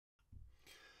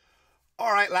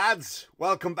All right, lads,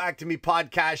 welcome back to me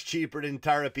podcast, Cheaper Than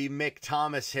Therapy. Mick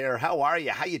Thomas here. How are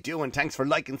you? How you doing? Thanks for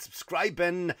liking,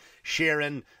 subscribing,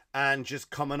 sharing, and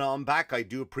just coming on back. I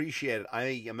do appreciate it.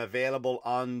 I am available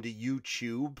on the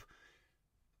YouTube.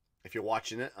 If you're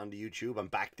watching it on the YouTube, I'm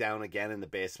back down again in the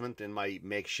basement in my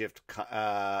makeshift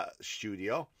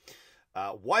studio.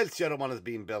 Whilst the other one is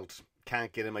being built,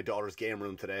 can't get in my daughter's game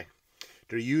room today.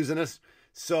 They're using it.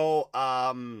 So,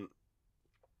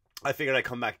 I figured I'd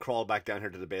come back, crawl back down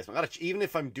here to the basement. Even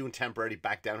if I'm doing temporarily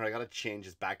back down here, I gotta change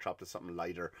this backdrop to something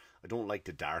lighter. I don't like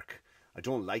the dark. I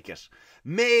don't like it.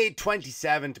 May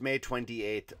 27th, May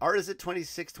 28th, or is it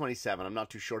 26th, 27th? I'm not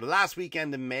too sure. The last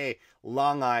weekend in May,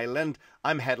 Long Island,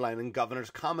 I'm headlining Governor's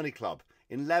Comedy Club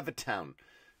in Levittown.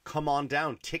 Come on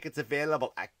down. Tickets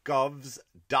available at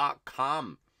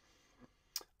govs.com.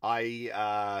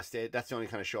 That's the only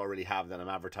kind of show I really have that I'm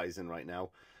advertising right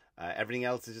now. Everything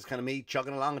else is just kind of me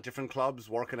chugging along at different clubs,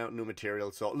 working out new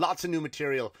material. So lots of new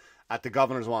material at the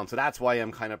Governor's one. So that's why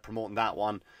I'm kind of promoting that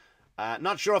one.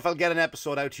 Not sure if I'll get an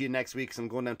episode out to you next week because I'm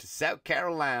going down to South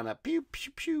Carolina. Pew,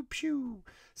 pew, pew, pew.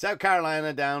 South Carolina,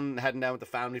 heading down with the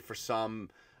family for some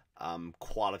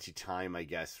quality time, I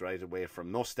guess, right? Away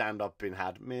from no stand-up being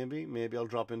had. Maybe I'll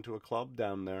drop into a club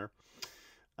down there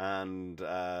and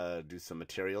do some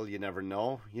material. You never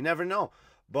know. You never know.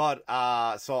 But,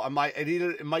 so it might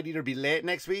either be late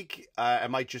next week, I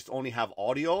might just only have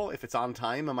audio. If it's on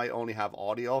time, I might only have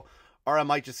audio, or I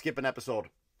might just skip an episode,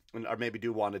 or maybe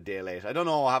do one a day late. I don't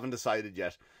know, I haven't decided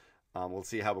yet. We'll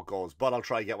see how it goes, but I'll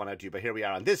try to get one out to you. But here we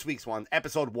are on this week's one,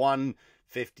 episode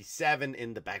 157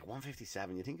 in the bag.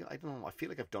 157, you think, I don't know, I feel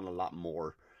like I've done a lot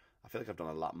more. I feel like I've done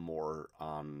a lot more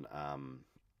on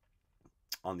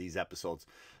these episodes.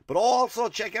 But also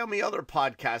check out my other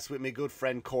podcast with my good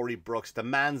friend Corey Brooks, the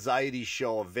Manxiety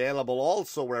Show, available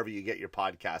also wherever you get your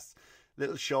podcasts.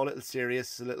 Little show, little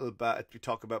serious, a little bit. We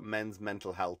talk about men's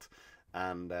mental health,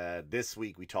 and this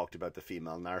week we talked about the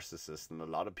female narcissist, and a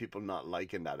lot of people not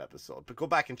liking that episode. But go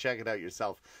back and check it out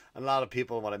yourself. And a lot of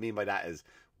people, what I mean by that is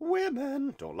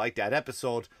women don't like that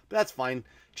episode, but that's fine.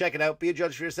 Check it out. Be a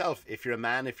judge for yourself. If you're a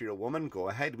man, if you're a woman, go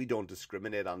ahead. We don't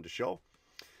discriminate on the show.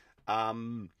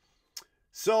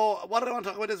 So what did I want to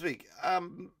talk about this week? Oh,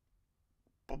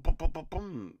 I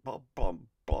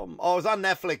was on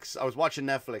Netflix. I was watching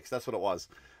Netflix. That's what it was.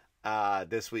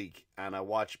 This week, and I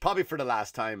watched probably for the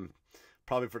last time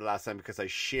because I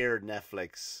shared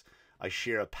Netflix. I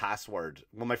share a password.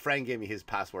 Well, my friend gave me his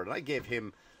password, and I gave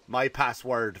him my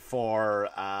password for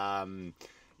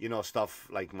stuff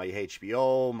like my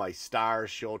HBO, my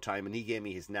Stars, Showtime, and he gave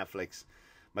me his Netflix.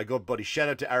 My good buddy, shout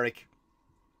out to Eric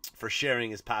for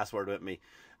sharing his password with me.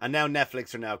 And now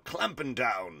Netflix are now clamping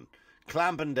down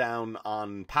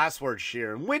on password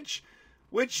sharing, which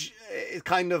is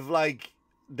kind of like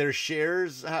their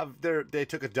shares they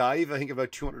took a dive, I think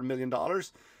about $200 million,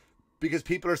 because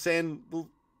people are saying, well,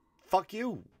 fuck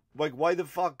you. Like, why the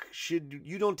fuck should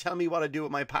you don't tell me what I do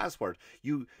with my password?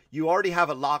 You already have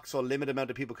it locked, so a limited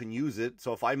amount of people can use it.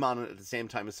 So if I'm on it at the same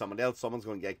time as someone else, someone's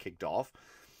going to get kicked off.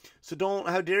 So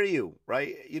how dare you,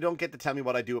 right? You don't get to tell me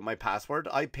what I do with my password.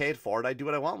 I paid for it. I do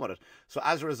what I want with it. So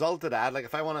as a result of that, like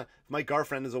if my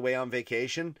girlfriend is away on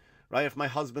vacation, right? If my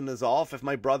husband is off, if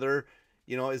my brother,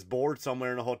 is bored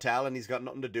somewhere in a hotel and he's got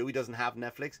nothing to do, he doesn't have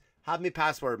Netflix, have me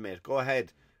password, mate. Go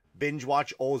ahead. Binge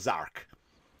watch Ozark.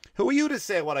 Who are you to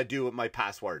say what I do with my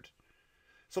password?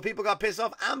 So people got pissed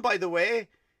off. And by the way,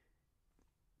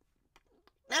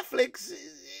 Netflix,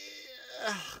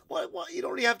 what? You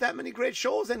don't really have that many great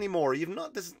shows anymore. Have you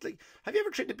ever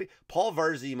tried to be Paul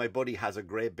Verzi, my buddy, has a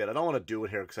great bit. I don't want to do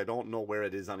it here because I don't know where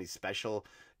it is on his special,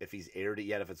 if he's aired it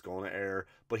yet, if it's going to air.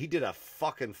 But he did a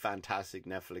fucking fantastic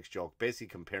Netflix joke, basically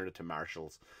comparing it to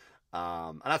Marshalls.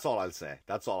 And that's all I'll say.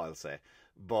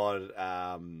 But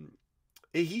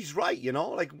he's right,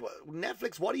 like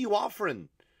Netflix, what are you offering?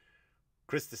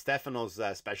 Chris DiStefano's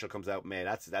special comes out May.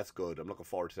 That's good. I'm looking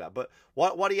forward to that. But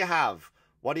what do you have?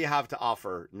 What do you have to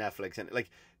offer Netflix? And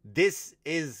like, is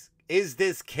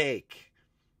this cake?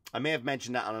 I may have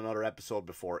mentioned that on another episode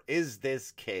before. Is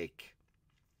this cake?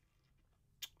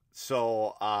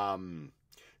 So,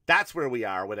 that's where we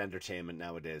are with entertainment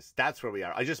nowadays. That's where we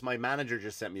are. My manager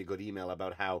just sent me a good email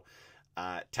about how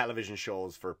television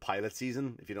shows for pilot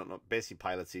season, if you don't know, basically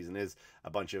pilot season is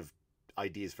a bunch of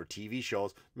ideas for TV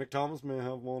shows. Mick Thomas may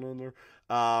have one in there.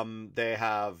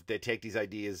 They take these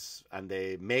ideas and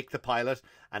they make the pilot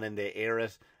and then they air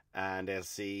it and they'll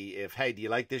see if, hey, do you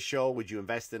like this show? Would you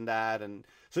invest in that? And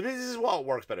so this is what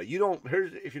works better. If you don't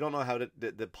know how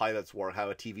the pilots work, how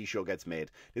a TV show gets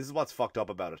made, this is what's fucked up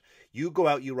about it. You go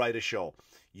out, you write a show.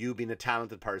 You being a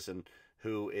talented person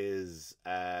who is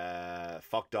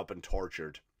fucked up and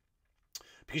tortured.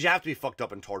 Because you have to be fucked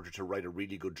up and tortured to write a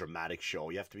really good dramatic show.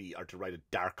 You have to be, or to write a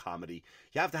dark comedy.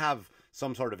 You have to have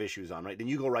some sort of issues on, right? Then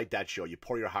you go write that show. You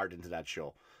pour your heart into that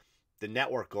show. The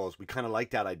network goes, we kind of like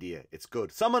that idea. It's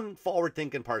good. Someone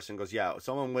forward-thinking person goes, yeah,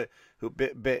 someone who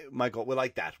might go, we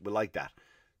like that. We like that.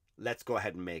 Let's go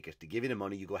ahead and make it. To give you the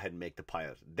money, you go ahead and make the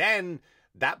pilot. Then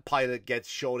that pilot gets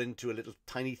showed into a little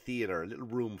tiny theater, a little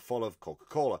room full of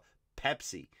Coca-Cola,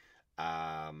 Pepsi,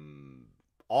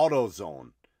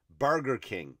 AutoZone, Burger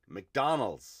King,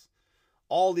 McDonald's,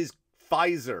 all these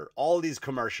Pfizer, all these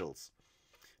commercial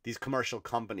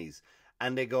companies.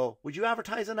 And they go, would you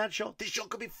advertise on that show? This show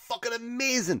could be fucking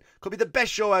amazing. Could be the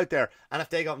best show out there. And if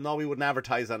they go, no, we wouldn't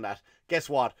advertise on that. Guess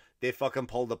what? They fucking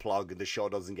pull the plug and the show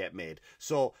doesn't get made.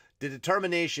 So the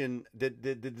determination, the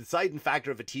deciding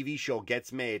factor if a TV show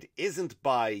gets made isn't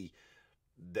by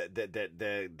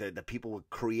the people with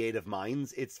creative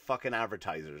minds. It's fucking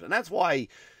advertisers. And that's why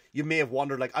you may have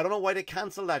wondered, like, I don't know why they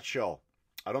canceled that show.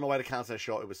 I don't know why they canceled that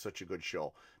show. It was such a good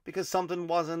show. Because something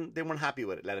they weren't happy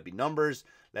with it. Let it be numbers.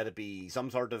 Let it be some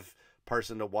sort of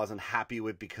person that wasn't happy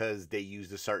with because they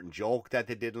used a certain joke that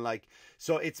they didn't like.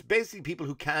 So it's basically people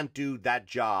who can't do that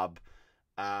job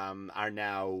are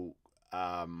now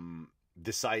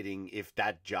deciding if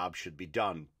that job should be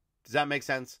done. Does that make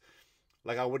sense?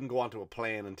 Like, I wouldn't go onto a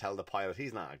plane and tell the pilot,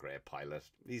 he's not a great pilot.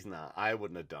 He's not. I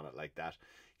wouldn't have done it like that.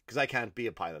 Because I can't be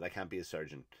a pilot. I can't be a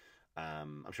surgeon.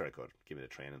 I'm sure I could. Give me the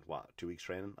training. What, 2 weeks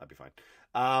training? I'd be fine.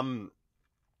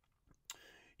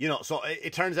 So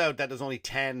it turns out that there's only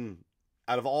 10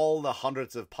 out of all the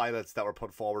hundreds of pilots that were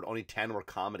put forward, only 10 were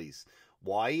comedies.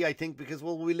 Why? I think because,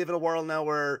 well, we live in a world now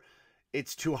where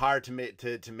it's too hard to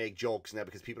make jokes now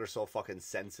because people are so fucking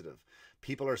sensitive.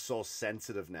 People are so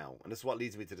sensitive now. And this is what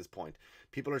leads me to this point.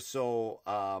 People are so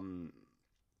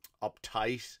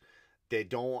uptight. They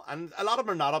don't, and a lot of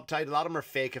them are not uptight. A lot of them are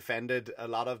fake offended. A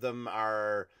lot of them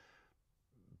are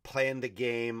playing the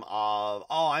game of,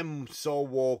 oh, I'm so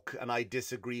woke and I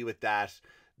disagree with that.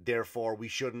 Therefore, we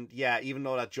shouldn't, even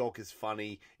though that joke is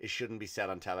funny, it shouldn't be said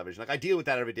on television. Like, I deal with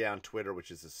that every day on Twitter, which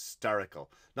is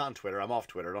hysterical. Not on Twitter. I'm off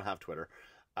Twitter. I don't have Twitter.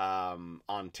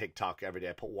 On TikTok every day.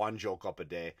 I put one joke up a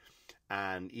day.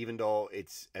 And even though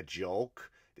it's a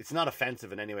joke, it's not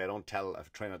offensive in any way. I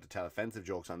try not to tell offensive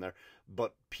jokes on there,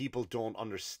 but people don't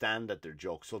understand that they're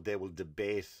jokes, so they will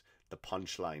debate the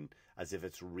punchline as if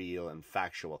it's real and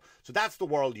factual. So that's the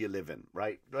world you live in,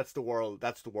 right? That's the world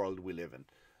we live in.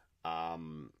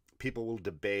 People will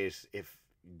debate if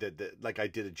like I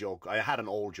did a joke. I had an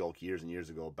old joke years and years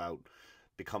ago about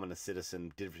becoming a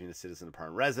citizen, difference between a citizen and a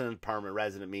permanent resident. Permanent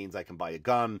resident means I can buy a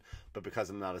gun, but because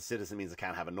I'm not a citizen means I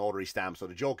can't have a notary stamp. So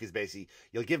the joke is basically,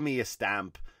 you'll give me a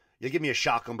stamp, you'll give me a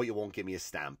shotgun, but you won't give me a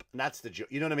stamp. And that's the joke.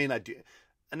 You know what I mean?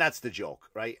 And that's the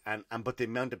joke, right? And but the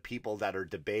amount of people that are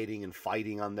debating and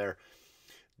fighting on there,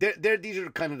 these are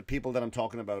kind of the people that I'm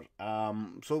talking about.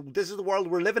 So this is the world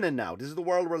we're living in now. This is the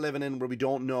world we're living in where we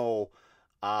don't know,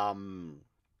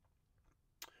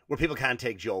 where people can't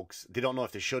take jokes. They don't know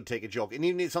if they should take a joke. And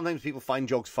even sometimes people find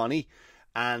jokes funny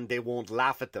and they won't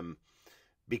laugh at them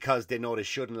because they know they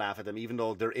shouldn't laugh at them, even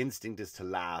though their instinct is to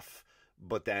laugh.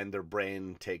 But then their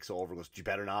brain takes over and goes, you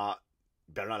better not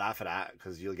laugh at that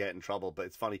because you'll get in trouble. But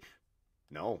it's funny.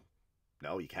 No,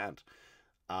 you can't.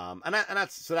 And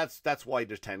that's why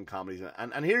there's 10 comedies.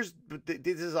 And this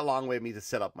is a long way of me to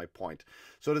set up my point.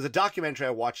 So there's a documentary I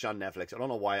watched on Netflix. I don't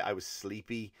know why. I was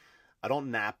sleepy. I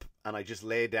don't nap, and I just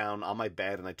lay down on my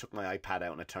bed, and I took my iPad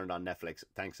out, and I turned on Netflix.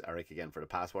 Thanks, Eric, again, for the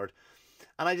password.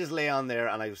 And I just lay on there,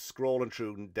 and I was scrolling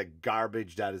through the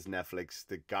garbage that is Netflix,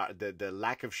 the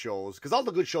lack of shows, because all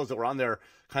the good shows that were on there,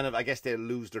 kind of, I guess they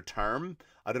lose their term.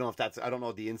 I don't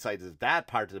know the insides of that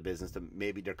part of the business, that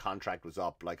maybe their contract was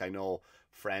up. Like, I know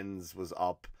Friends was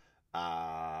up,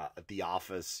 The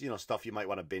Office, stuff you might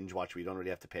want to binge watch where you don't really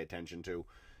have to pay attention to.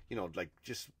 Like,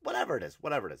 just whatever it is.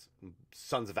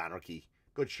 Sons of Anarchy.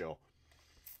 Good show.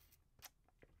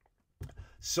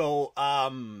 So,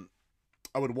 I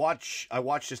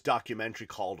watched this documentary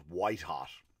called White Hot.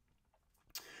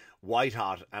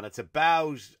 And it's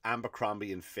about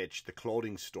Abercrombie and Fitch, the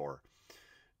clothing store.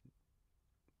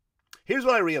 Here's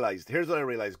what I realized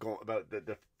about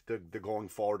the going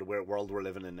forward world we're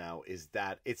living in now is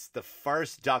that it's the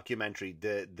first documentary.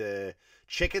 The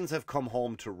chickens have come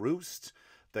home to roost.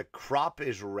 The crop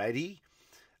is ready.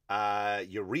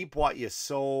 You reap what you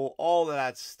sow, all of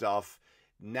that stuff.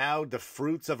 Now the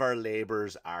fruits of our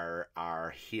labors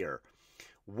are here.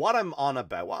 What I'm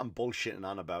bullshitting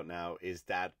on about now is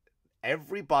that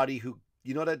everybody who,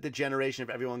 that the generation of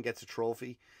everyone gets a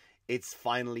trophy, it's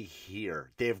finally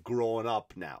here. They've grown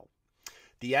up now.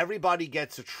 The Everybody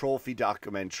Gets a Trophy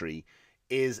documentary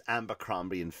is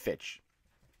Abercrombie and Fitch.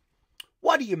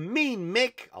 What do you mean,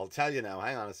 Mick? I'll tell you now.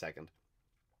 Hang on a second.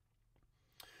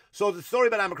 So the story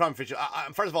about Abercrombie and Fitch,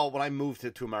 first of all, when I moved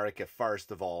to America,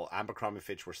 first of all, Abercrombie and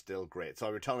Fitch were still great. So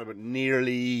we're talking about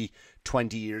nearly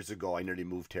 20 years ago. I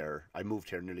moved here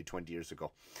nearly 20 years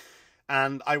ago.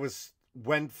 And I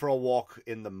went for a walk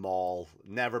in the mall.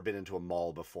 Never been into a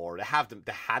mall before. They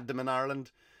had them in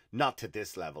Ireland. Not to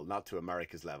this level, not to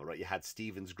America's level, right? You had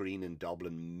Stephen's Green in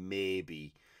Dublin,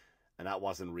 maybe. And that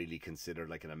wasn't really considered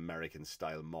like an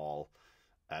American-style mall.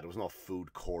 There was no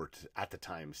food court at the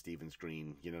time, Stephen's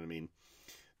Green, you know what I mean?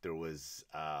 There was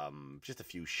just a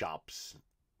few shops,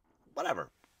 whatever.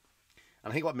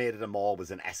 And I think what made it a mall was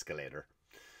an escalator.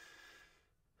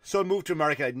 So I moved to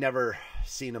America. I'd never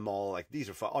seen a mall. Like, these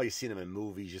are fun. Oh, you've seen them in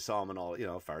movies. You saw them in all,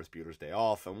 Ferris Bueller's Day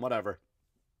Off and whatever.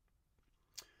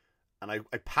 And I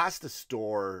passed a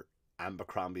store,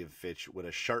 Abercrombie and Fitch, with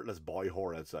a shirtless boy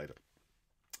whore outside it.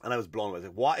 And I was blown away. I was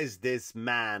like, what is this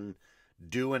man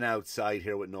doing outside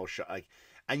here with no shirt? Like,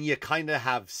 and you kind of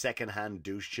have secondhand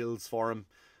douche chills for him.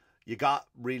 You got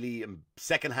really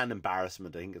secondhand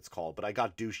embarrassment, I think it's called. But I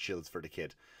got douche chills for the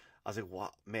kid. I was like,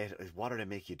 what, mate, what do they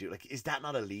make you do? Like, is that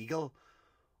not illegal?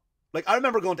 Like, I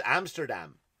remember going to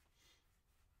Amsterdam,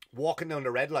 walking down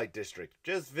the red light district,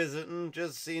 just visiting,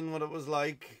 just seeing what it was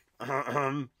like.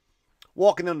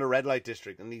 Walking down the red light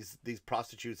district, and these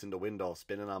prostitutes in the window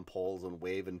spinning on poles and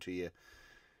waving to you.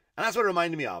 And that's what it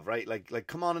reminded me of, right? Like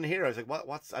come on in here. I was like,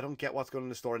 what's I don't get what's going on in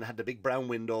the store. And it had the big brown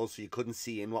windows so you couldn't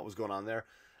see in what was going on there.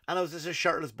 And I was just a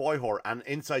shirtless boy whore, and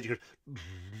inside you could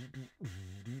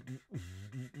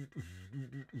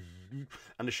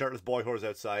and the shirtless boy whore's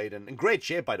outside, and in great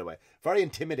shape, by the way. Very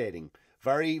intimidating.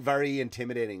 Very, very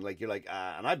intimidating. Like, you're like,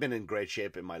 and I've been in great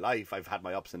shape in my life. I've had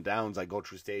my ups and downs. I go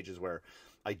through stages where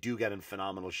I do get in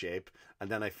phenomenal shape, and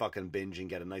then I fucking binge and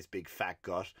get a nice big fat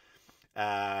gut.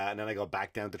 And then I go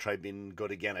back down to try being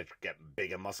good again. I get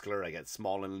big and muscular. I get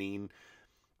small and lean.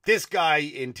 This guy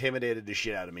intimidated the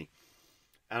shit out of me.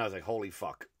 And I was like, holy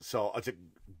fuck. So it's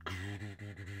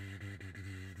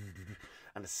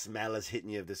and the smell is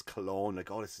hitting you of this cologne.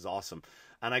 Like, oh, this is awesome.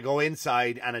 And I go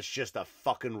inside, and it's just a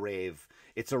fucking rave.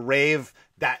 It's a rave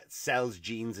that sells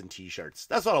jeans and t-shirts.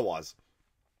 That's what it was.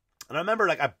 And I remember,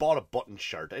 like, I bought a button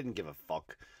shirt. I didn't give a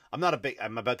fuck. I'm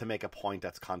about to make a point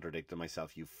that's contradicting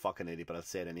myself, you fucking idiot, but I'll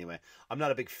say it anyway. I'm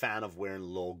not a big fan of wearing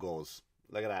logos.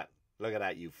 Look at that. Look at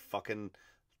that, you fucking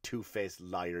two-faced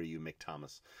liar, you Mick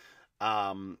Thomas.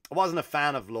 I wasn't a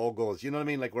fan of logos. You know what I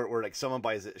mean? Like, where like someone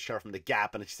buys a shirt from the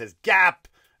Gap and it just says Gap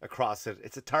across it.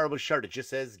 It's a terrible shirt. It just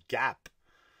says Gap.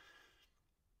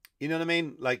 You know what I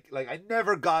mean? Like I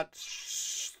never got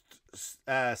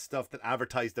stuff that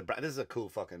advertised the brand. This is a cool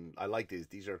fucking. I like these.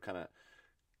 These are kind of.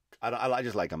 I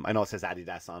just like them. I know it says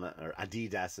Adidas on it, or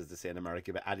Adidas as they say in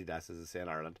America, but Adidas as they say in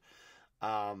Ireland.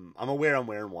 I'm aware I'm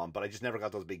wearing one, but I just never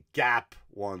got those big Gap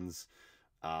ones.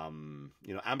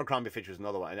 You know, Abercrombie Fitch was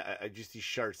another one. I just these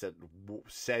shirts that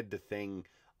said the thing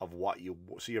of what you.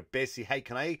 So you're basically, hey,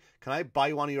 can I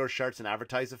buy one of your shirts and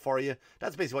advertise it for you?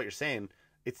 That's basically what you're saying.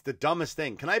 It's the dumbest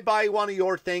thing. Can I buy one of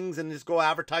your things and just go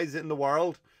advertise it in the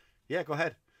world? Yeah, go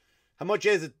ahead. How much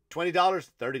is it? $20?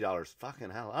 $30?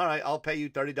 Fucking hell. All right, I'll pay you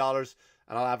 $30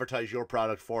 and I'll advertise your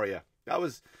product for you. I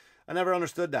never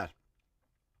understood that.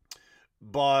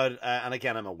 But, and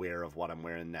again, I'm aware of what I'm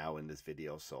wearing now in this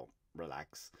video, so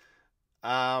relax.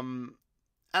 And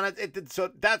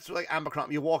so that's like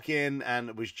Abercrombie. You walk in and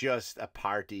it was just a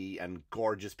party and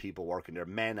gorgeous people working there,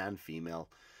 men and female.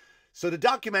 So the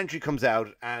documentary comes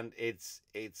out and it's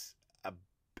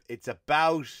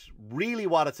about really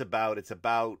what it's about. It's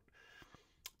about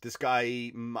this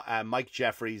guy, Mike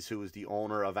Jeffries, who is the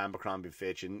owner of Abercrombie and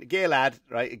Fitch, and a gay lad,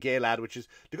 right? A gay lad, which is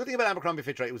the good thing about Abercrombie and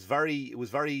Fitch, right? It was very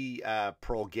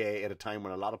pro-gay at a time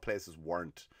when a lot of places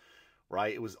weren't,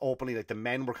 right? It was openly like the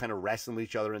men were kind of wrestling with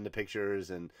each other in the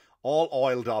pictures and all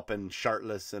oiled up and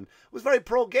shirtless, and it was very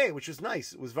pro-gay, which was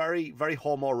nice. It was very, very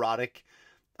homoerotic,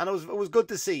 and it was good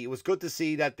to see. It was good to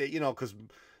see that they, you know, because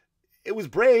it was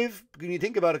brave when you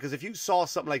think about it, because if you saw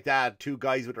something like that, two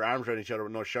guys with their arms around each other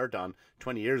with no shirt on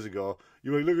 20 years ago,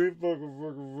 you were like, look at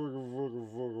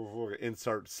fucking,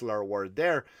 insert slur word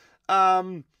there.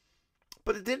 But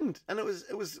it didn't. And it was,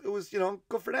 you know,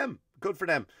 good for them. Good for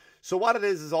them. So what it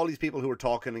is all these people who are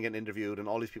talking and getting interviewed and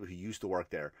all these people who used to work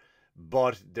there,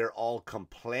 but they're all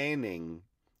complaining,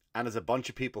 and there's a bunch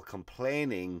of people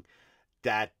complaining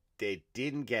that they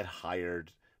didn't get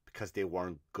hired because they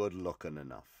weren't good looking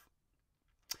enough.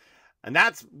 And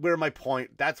that's where my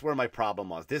problem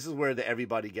was. This is where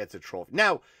everybody gets a trophy.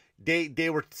 Now, they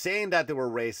were saying that they were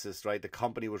racist, right? The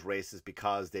company was racist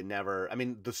because they never, I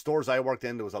mean, the stores I worked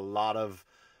in, there was a lot of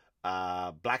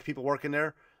black people working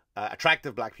there,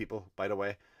 attractive black people, by the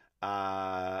way,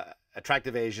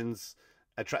 attractive Asians.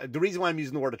 The reason why I'm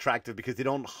using the word attractive, because they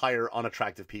don't hire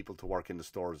unattractive people to work in the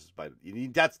stores. But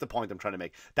that's the point I'm trying to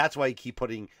make. That's why I keep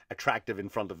putting attractive in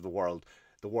front of the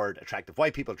word attractive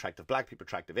white people, attractive black people,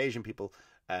 attractive Asian people,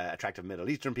 attractive Middle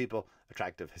Eastern people,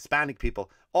 attractive Hispanic people,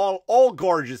 all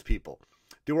gorgeous people.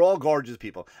 They were all gorgeous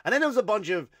people. And then there was a bunch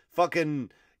of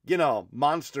fucking,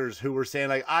 monsters who were saying,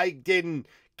 like, I didn't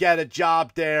get a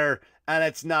job there and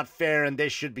it's not fair and they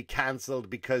should be cancelled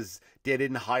because they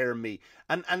didn't hire me.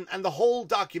 And the whole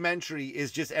documentary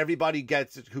is just everybody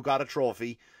who got a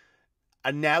trophy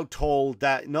and now told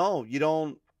that, no,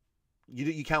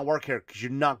 you can't work here because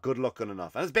you're not good looking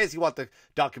enough. And that's basically what the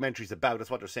documentary's about.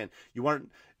 That's what they're saying. You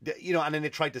weren't, and then they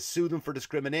tried to sue them for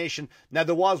discrimination. Now,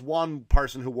 there was one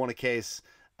person who won a case,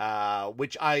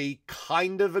 which I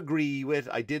kind of agree with.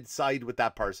 I did side with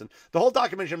that person. The whole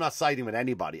documentary, I'm not siding with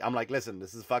anybody. I'm like, listen,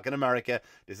 this is fucking America.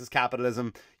 This is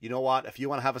capitalism. You know what? If you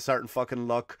want to have a certain fucking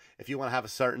look, if you want to have a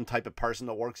certain type of person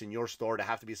that works in your store, they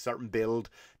have to be a certain build,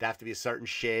 they have to be a certain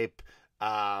shape,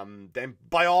 then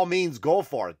by all means go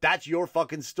for it. That's your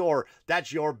fucking store.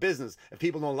 That's your business. If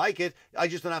people don't like it, I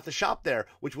just don't have to shop there,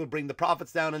 which will bring the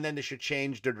profits down, and then they should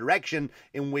change their direction,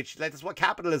 in which that's what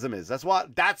capitalism is. That's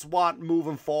what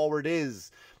moving forward is.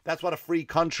 That's what a free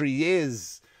country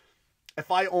is.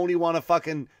 If I only want to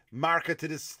fucking market to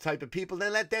this type of people,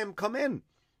 then let them come in.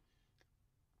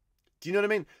 Do you know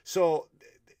what I mean? So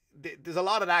there's a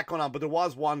lot of that going on, but there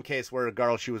was one case where a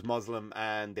girl, she was Muslim,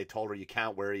 and they told her you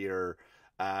can't wear your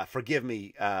forgive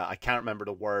me, I can't remember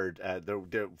the word,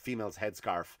 the female's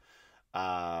headscarf.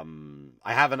 I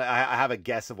have a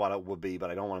guess of what it would be,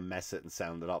 but I don't want to mess it and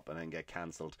sound it up and then get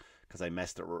cancelled because I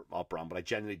messed it up wrong. But I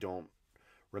genuinely don't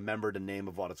remember the name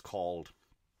of what it's called.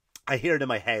 I hear it in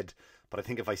my head, but I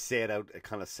think if I say it out, it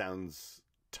kind of sounds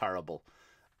terrible.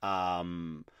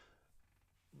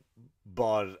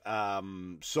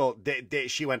 So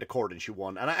she went to court and she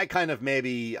won, and I kind of,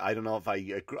 maybe, I don't know if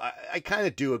I kind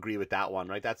of do agree with that one,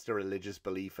 right? That's their religious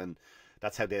belief, and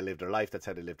that's how they live their life, that's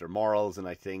how they live their morals, and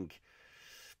I think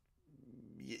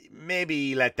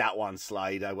maybe let that one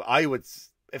slide. I would,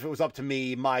 if it was up to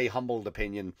me, my humbled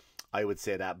opinion, I would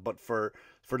say that. But for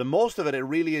the most of it, it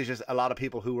really is just a lot of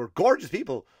people who were gorgeous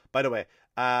people, by the way.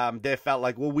 They felt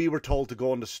like, well, we were told to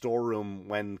go in the storeroom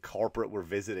when corporate were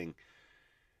visiting.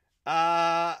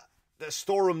 The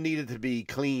storeroom needed to be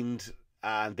cleaned,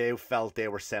 and they felt they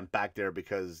were sent back there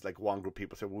because, like, one group of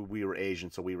people said, well, we were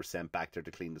Asian, so we were sent back there to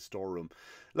clean the storeroom.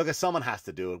 Look, if someone has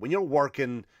to do it, when you're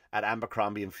working at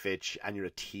Abercrombie and Fitch and you're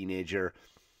a teenager,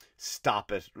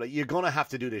 stop it. Like, you're gonna have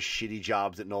to do the shitty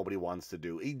jobs that nobody wants to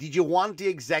do. Did you want the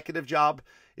executive job?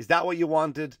 Is that what you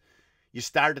wanted? You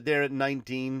started there at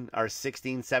 19 or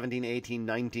 16, 17, 18,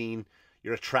 19.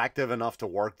 You're attractive enough to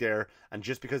work there, and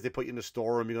just because they put you in the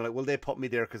storeroom, you're like, well, they put me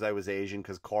there because I was Asian,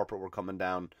 because corporate were coming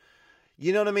down.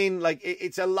 You know what I mean? Like,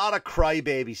 it's a lot of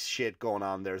crybaby shit going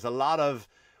on. There's a lot of,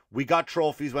 we got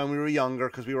trophies when we were younger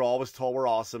because we were always told we're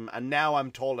awesome, and now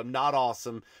I'm told I'm not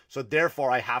awesome, so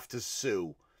therefore I have to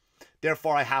sue. And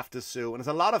there's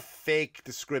a lot of fake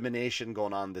discrimination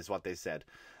going on, is what they said.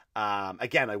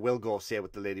 Again, I will go say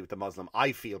with the lady with the Muslim,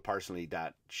 I feel personally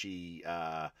that she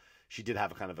did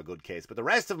have a kind of a good case. But the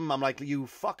rest of them, I'm like, you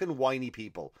fucking whiny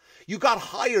people. You got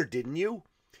hired, didn't you?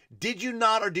 Did you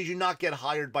not, or did you not get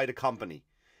hired by the company?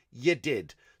 You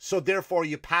did. So therefore,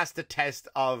 you passed the test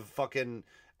of fucking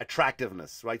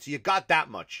attractiveness, right? So you got that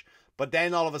much. But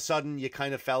then all of a sudden, you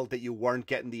kind of felt that you weren't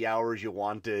getting the hours you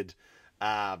wanted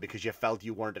because you felt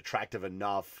you weren't attractive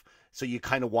enough. So you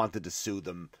kind of wanted to sue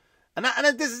them. And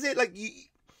this is it. Like,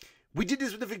 we did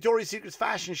this with the Victoria's Secret's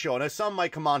fashion show. Now, some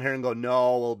might come on here and go,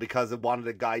 no, well, because it wanted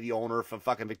a guy, the owner from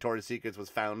fucking Victoria's Secret's was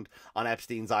found on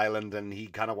Epstein's Island, and he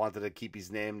kind of wanted to keep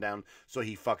his name down, so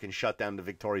he fucking shut down the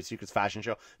Victoria's Secret's fashion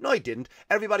show. No, he didn't.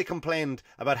 Everybody complained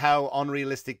about how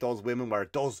unrealistic those women were.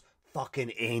 Those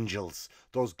fucking angels,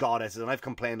 those goddesses. And I've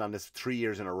complained on this 2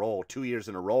 years in a row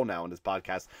now on this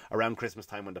podcast around Christmas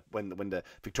time when the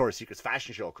Victoria's Secret's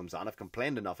fashion show comes on. I've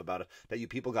complained enough about it that you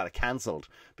people got it cancelled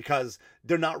because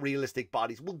they're not realistic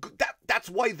bodies. Well, that's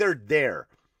why they're there.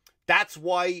 That's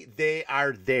why they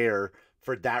are there,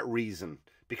 for that reason.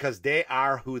 Because they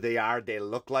are who they are. They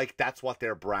look like, that's what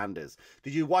their brand is.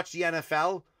 Did you watch the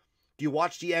NFL? Do you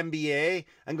watch the NBA?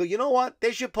 And go, you know what?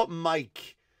 They should put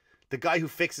Mike, the guy who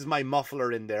fixes my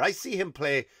muffler, in there. I see him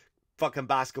play fucking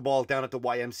basketball down at the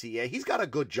YMCA. He's got a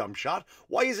good jump shot.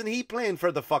 Why isn't he playing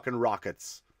for the fucking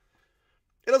Rockets?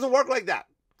 It doesn't work like that.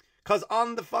 Because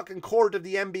on the fucking court of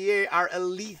the NBA are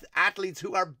elite athletes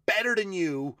who are better than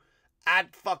you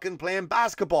at fucking playing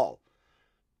basketball.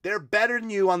 They're better than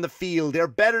you on the field. They're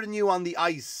better than you on the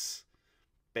ice.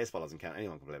 Baseball doesn't count.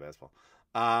 Anyone can play baseball.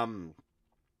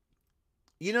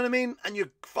 You know what I mean? And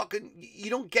you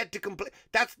don't get to complain.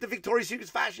 That's the Victoria's Secret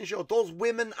fashion show. Those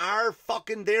women are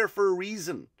fucking there for a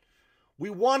reason. We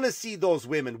want to see those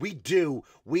women. We do.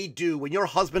 We do. When your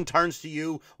husband turns to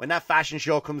you, when that fashion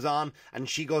show comes on, and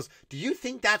she goes, do you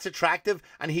think that's attractive?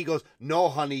 And he goes, no,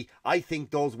 honey, I think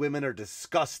those women are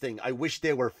disgusting. I wish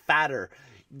they were fatter.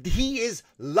 He is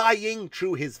lying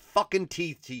through his fucking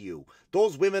teeth to you.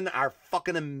 Those women are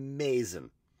fucking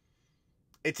amazing.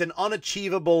 It's an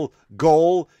unachievable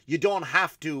goal. You don't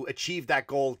have to achieve that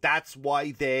goal. That's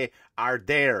why they are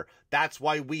there. That's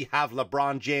why we have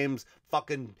LeBron James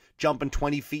fucking jumping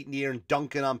 20 feet in the air and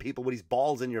dunking on people with his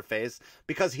balls in your face,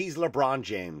 because he's LeBron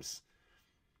James.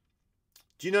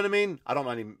 Do you know what I mean? I don't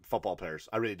know any football players.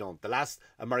 I really don't. The last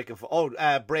American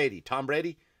Brady. Tom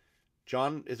Brady?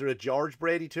 John, is there a George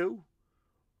Brady too?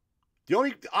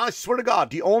 I swear to God,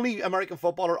 the only American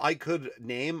footballer I could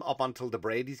name up until the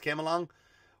Bradys came along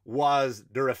was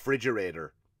the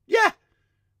refrigerator.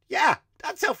 Yeah,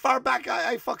 that's how far back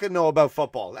I fucking know about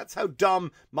football. That's how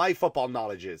dumb my football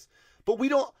knowledge is. But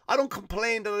I don't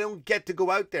complain that I don't get to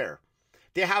go out there.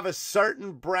 They have a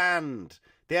certain brand.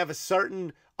 They have a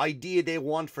certain idea they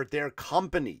want for their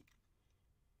company.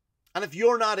 And if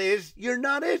you're not it, you're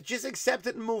not it. Just accept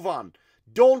it and move on.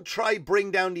 Don't try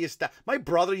bring down the establishment. My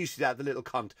brother used to do that, the little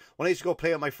cunt. When I used to go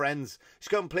play with my friends. I used to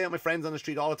go out and play with my friends on the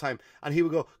street all the time. And he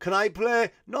would go, can I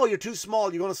play? No, you're too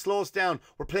small. You're going to slow us down.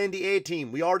 We're playing the A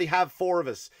team. We already have 4 of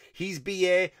us. He's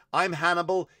BA. I'm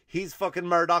Hannibal. He's fucking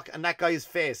Murdoch. And that guy is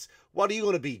Face. What are you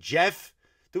going to be, Jeff?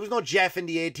 There was no Jeff in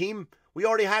the A team. We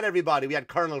already had everybody. We had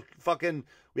Colonel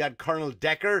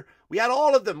Decker. We had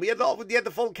all of them. We had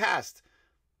the full cast.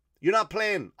 You're not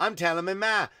playing. I'm telling my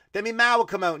ma. Then my ma will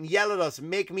come out and yell at us and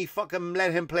make me fucking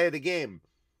let him play the game.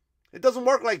 It doesn't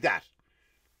work like that.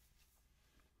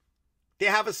 They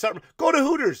have a certain... Go to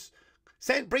Hooters.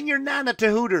 Bring your nana to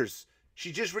Hooters.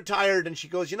 She just retired and she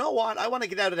goes, you know what? I want to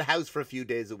get out of the house for a few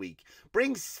days a week.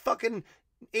 Bring fucking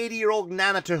 80-year-old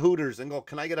nana to Hooters and go,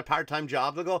 can I get a part-time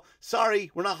job? They'll go, sorry,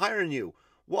 we're not hiring you.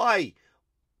 Why?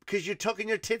 Because you're tucking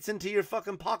your tits into your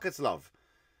fucking pockets, love.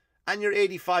 And you're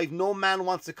 85. No man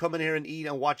wants to come in here and eat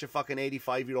and watch a fucking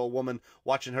 85-year-old woman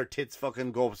watching her tits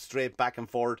fucking go straight back and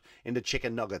forth into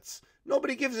chicken nuggets.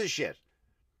 Nobody gives a shit.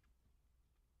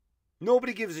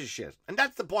 Nobody gives a shit. And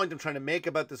that's the point I'm trying to make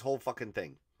about this whole fucking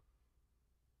thing.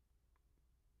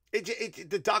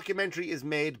 The documentary is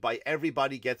made by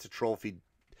everybody gets a trophy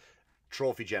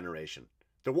generation.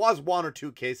 There was 1 or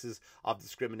 2 cases of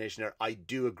discrimination there. I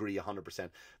do agree 100%.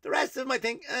 The rest of them, I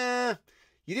think,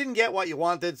 you didn't get what you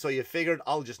wanted, so you figured,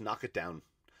 I'll just knock it down.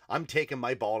 I'm taking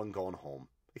my ball and going home.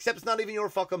 Except it's not even your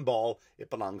fucking ball. It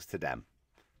belongs to them.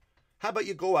 How about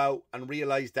you go out and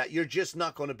realize that you're just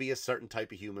not going to be a certain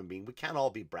type of human being. We can't all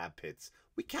be Brad Pitts.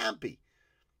 We can't be.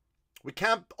 We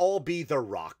can't all be The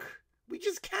Rock. We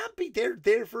just can't be. They're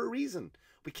there for a reason.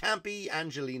 We can't be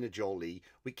Angelina Jolie.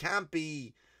 We can't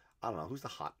be, I don't know, who's the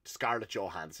hot? Scarlett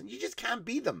Johansson. You just can't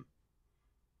be them.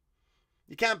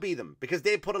 You can't be them because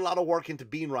they put a lot of work into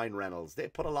being Ryan Reynolds. They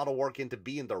put a lot of work into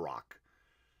being The Rock.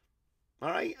 All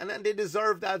right? And then they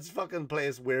deserve that fucking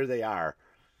place where they are.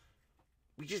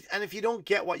 And if you don't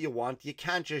get what you want, you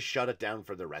can't just shut it down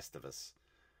for the rest of us.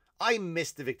 I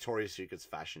miss the Victoria's Secret's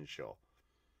fashion show.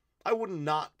 I would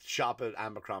not shop at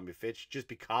Abercrombie and Fitch just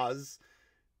because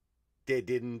they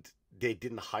didn't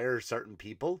hire certain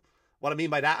people. What I mean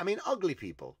by that, I mean ugly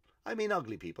people.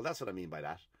 That's what I mean by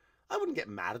that. I wouldn't get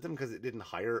mad at them because it didn't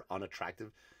hire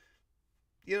unattractive.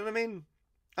 You know what I mean?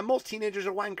 And most teenagers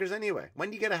are wankers anyway. When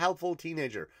do you get a helpful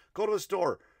teenager? Go to a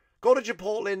store. Go to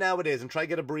Chipotle nowadays and try to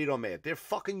get a burrito made. They're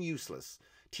fucking useless.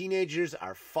 Teenagers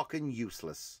are fucking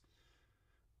useless.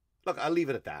 Look, I'll leave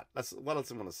it at that. That's what else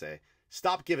I'm going to say.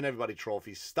 Stop giving everybody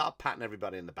trophies. Stop patting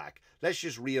everybody in the back. Let's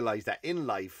just realize that in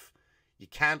life, you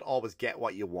can't always get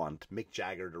what you want. Mick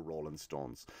Jagger, the Rolling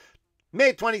Stones.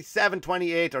 May 27,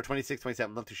 28, or 26,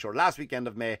 27, not too sure. Last weekend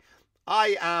of May,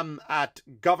 I am at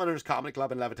Governor's Comedy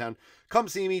Club in Levittown. Come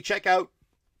see me. Check out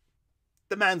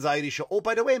the Manxiety Show. Oh,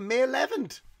 by the way, May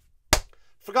 11th.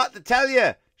 Forgot to tell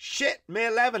you. Shit, May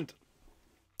 11th.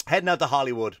 Heading out to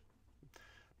Hollywood.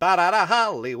 Ba-da-da,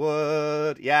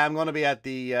 Hollywood. Yeah, I'm going to be at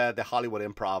the Hollywood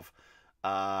Improv.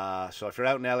 So if you're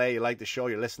out in LA, you like the show,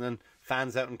 you're listening.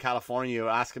 Fans out in California are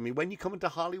asking me, when you coming to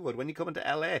Hollywood? When you coming to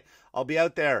LA? I'll be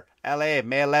out there, LA,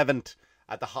 May 11th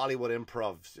at the Hollywood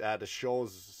Improv. The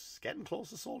show's getting close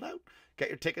to sold out. Get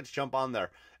your tickets, jump on there.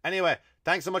 Anyway,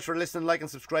 thanks so much for listening, liking,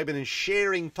 subscribing, and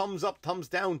sharing. Thumbs up, thumbs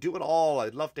down, do it all.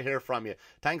 I'd love to hear from you.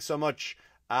 Thanks so much.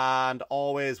 And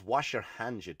always wash your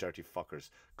hands, you dirty fuckers.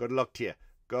 Good luck to you.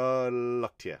 Good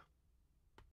luck to you.